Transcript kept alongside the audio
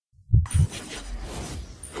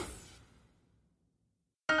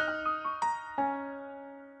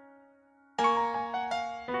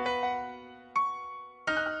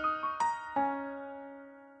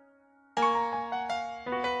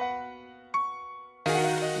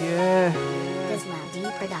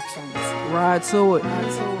Productions. Ride to it.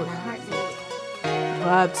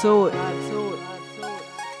 Vibe to it.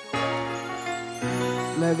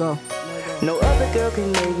 Let go. No other girl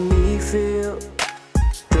can make me feel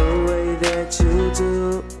the way that you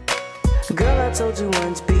do. Girl, I told you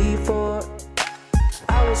once before,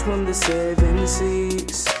 I was from the 7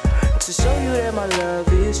 seas, to show you that my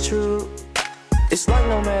love is true. It's like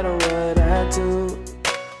no matter what I do,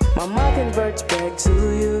 my mind converts back to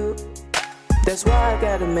you. That's why I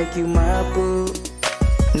gotta make you my boo.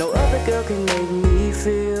 No other girl can make me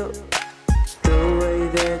feel the way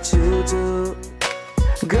that you do.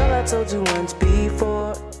 Girl, I told you once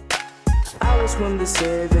before, I was from the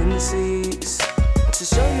 7 seas, to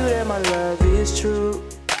show you that my love is true.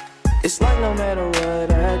 It's like no matter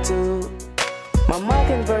what I do, my mind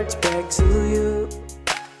converts back to you.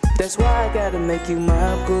 That's why I gotta make you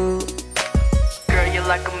my boo. Girl, you're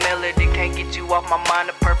like a melody, can't get you off my mind.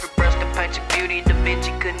 A perfect brush to paint your beauty, Da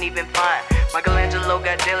Vinci couldn't even find. Michelangelo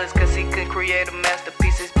got jealous cause he couldn't create a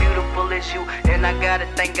masterpiece as beautiful as you. And I gotta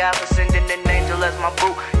thank God for sending an angel as my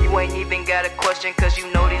boo. You ain't even got a question cause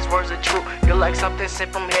you know these words are true. You're like something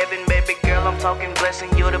sent from heaven, baby girl, I'm talking blessing.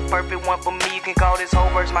 You're the perfect one for me, you can call this whole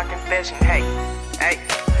verse my confession. Hey, hey.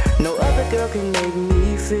 No other girl can make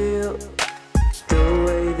me feel the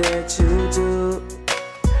way that you do.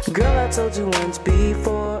 Girl, I told you once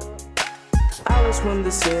before, I was from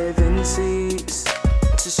the 7 seas,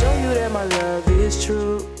 to show you that my love is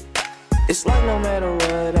true. It's like no matter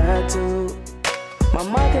what I do, my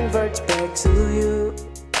mind converts back to you.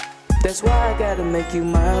 That's why I gotta make you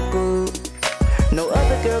my boo. No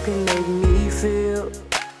other girl can make me feel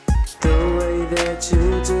the way that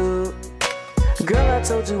you do. Girl, I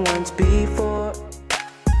told you once before,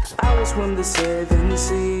 I was from the 7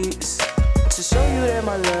 seas, to show you that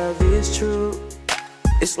my love is true.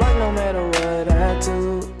 It's like no matter what I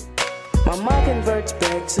do, my mind converts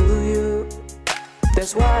back to you.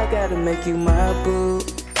 That's why I gotta make you my boo.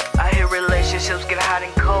 I hear relationships get hot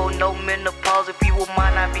and cold, no menopause. If you were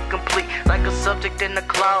mine, I'd be complete, like a subject in the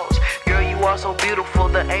clouds. Girl, you are so beautiful,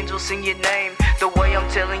 the angels sing your name. The way I'm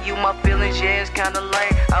telling you my feelings, yeah, it's kinda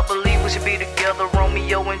lame. I believe we should be together,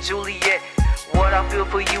 Romeo and Juliet. What I feel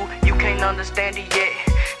for you, you can't understand it yet.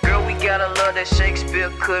 Girl, we got a love that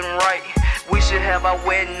Shakespeare couldn't write. We should have our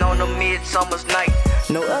wedding on a midsummer's night.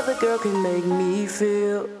 No other girl can make me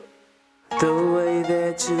feel the way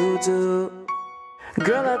that you do.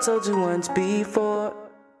 Girl, I told you once before,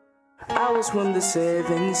 I was from the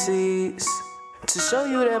 7 seas, to show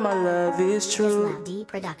you that my love is true.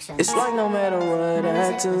 It's like no matter what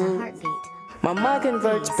I do, my mind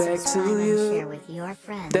converts back to you.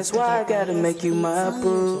 That's why I gotta make you my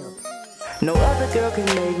boo. No other girl can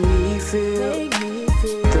make me feel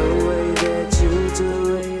the way that you do.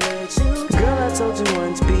 Girl, I told you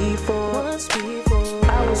once before,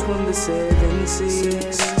 I was from the 7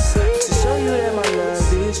 seas, to show you that my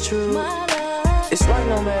love is true. It's like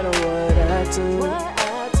no matter what I do,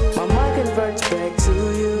 my mind converts back to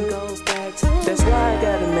you. That's why I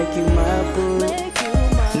gotta make you my boo.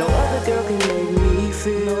 No other girl can make me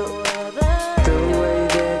feel the way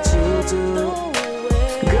that you do.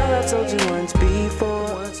 Girl, I told you once before,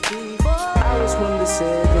 I was from the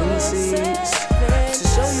 7 seas, to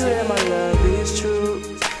show you that my love is true.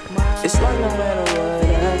 It's like no matter what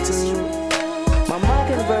I do, my mind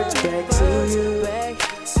converts back to you.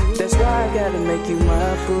 That's why I gotta make you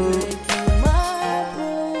my boo.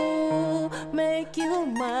 Make you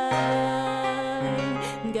mine.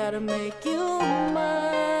 Gotta make you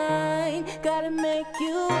mine. Gotta make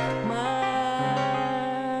you mine.